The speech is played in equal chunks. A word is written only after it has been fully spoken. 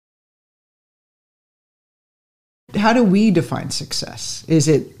How do we define success? Is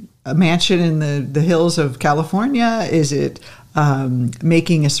it a mansion in the hills of California? Is it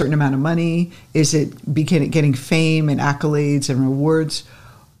making a certain amount of money? Is it getting fame and accolades and rewards?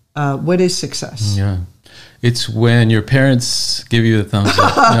 What is success? Yeah. It's when your parents give you the thumbs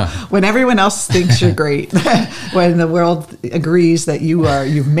up. Yeah. When everyone else thinks you're great. When the world agrees that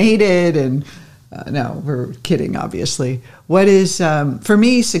you've made it. And no, we're kidding, obviously. What is, for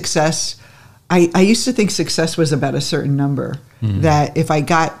me, success? I used to think success was about a certain number, that if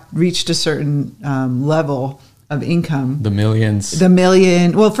I reached a certain level of income. The millions. The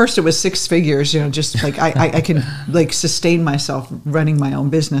million. Well, first it was 6 figures, just like I can like sustain myself running my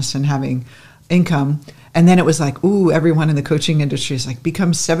own business and having income. And then it was like, ooh, everyone in the coaching industry is like,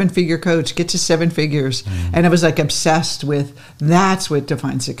 become 7-figure coach, get to 7 figures. And I was like obsessed with, that's what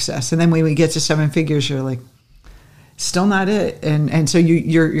defines success. And then when we get to 7 figures, you're like, still not it. And so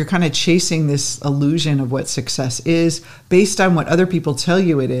you're kind of chasing this illusion of what success is based on what other people tell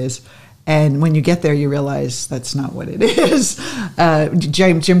you it is. And when you get there, you realize that's not what it is.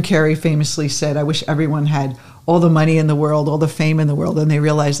 Jim Carrey famously said, I wish everyone had all the money in the world, all the fame in the world. And they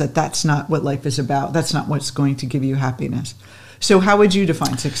realize that that's not what life is about. That's not what's going to give you happiness. So how would you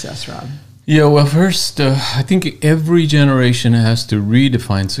define success, Rob? Yeah, well, first, I think every generation has to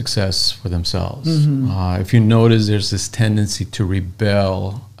redefine success for themselves. If you notice, there's this tendency to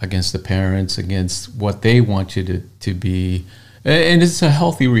rebel against the parents, against what they want you to be. And it's a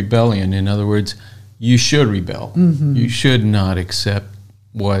healthy rebellion. In other words, you should rebel. You should not accept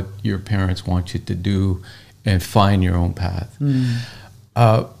what your parents want you to do and find your own path.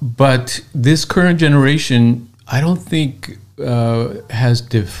 But this current generation, I don't think has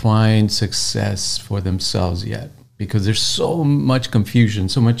defined success for themselves yet, because there's so much confusion,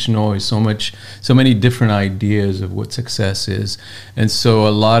 so much noise, so many different ideas of what success is. And so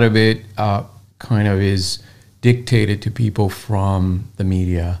a lot of it kind of is dictated to people from the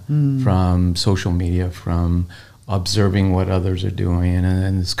media, from social media, from observing what others are doing,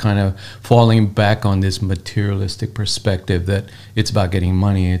 and it's kind of falling back on this materialistic perspective that it's about getting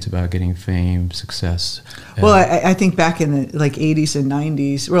money, it's about getting fame, success. Well, I think back in the 80s and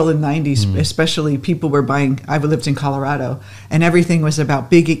 90s, well, in the 90s especially, people were buying, I lived in Colorado, and everything was about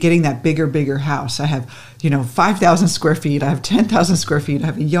getting that bigger house. I have 5,000 square feet, I have 10,000 square feet, I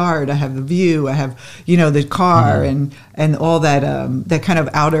have a yard, I have the view, I have the car, and all that that kind of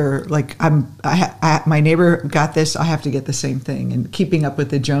outer, like my neighbor got this, I have to get the same thing. And Keeping Up with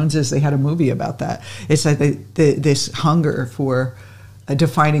the Joneses, they had a movie about that. It's like this hunger for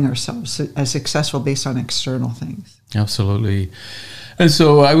defining ourselves as successful based on external things. Absolutely. And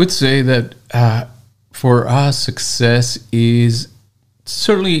so I would say that for us, success is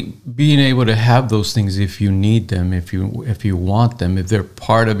certainly being able to have those things if you need them, if you want them, if they're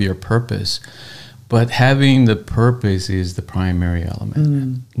part of your purpose. But having the purpose is the primary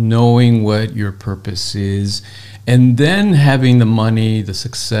element. Knowing what your purpose is, and then having the money, the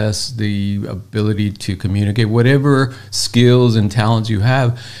success, the ability to communicate, whatever skills and talents you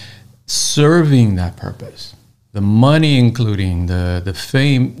have, serving that purpose. The money, including the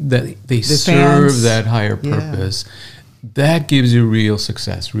fame, that they serve fans, that higher purpose. That gives you real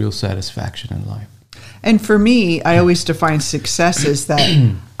success, real satisfaction in life. And for me, I always define success as that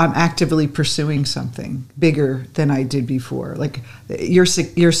I'm actively pursuing something bigger than I did before. Like you're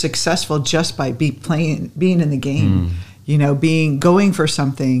successful just by being in the game, going for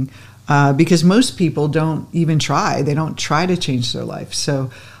something, because most people don't even try. They don't try to change their life.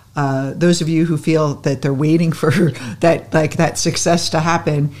 So those of you who feel that they're waiting for that success to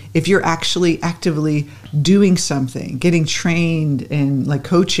happen, if you're actually actively doing something, getting trained in like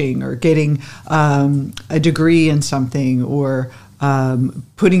coaching, or getting a degree in something, or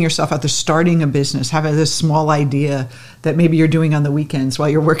putting yourself out there, starting a business, having this small idea that maybe you're doing on the weekends while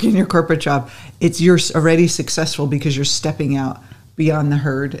you're working your corporate job, you're already successful because you're stepping out beyond the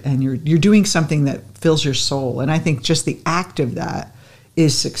herd and you're doing something that fills your soul. And I think just the act of that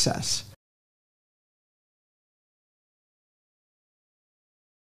is success.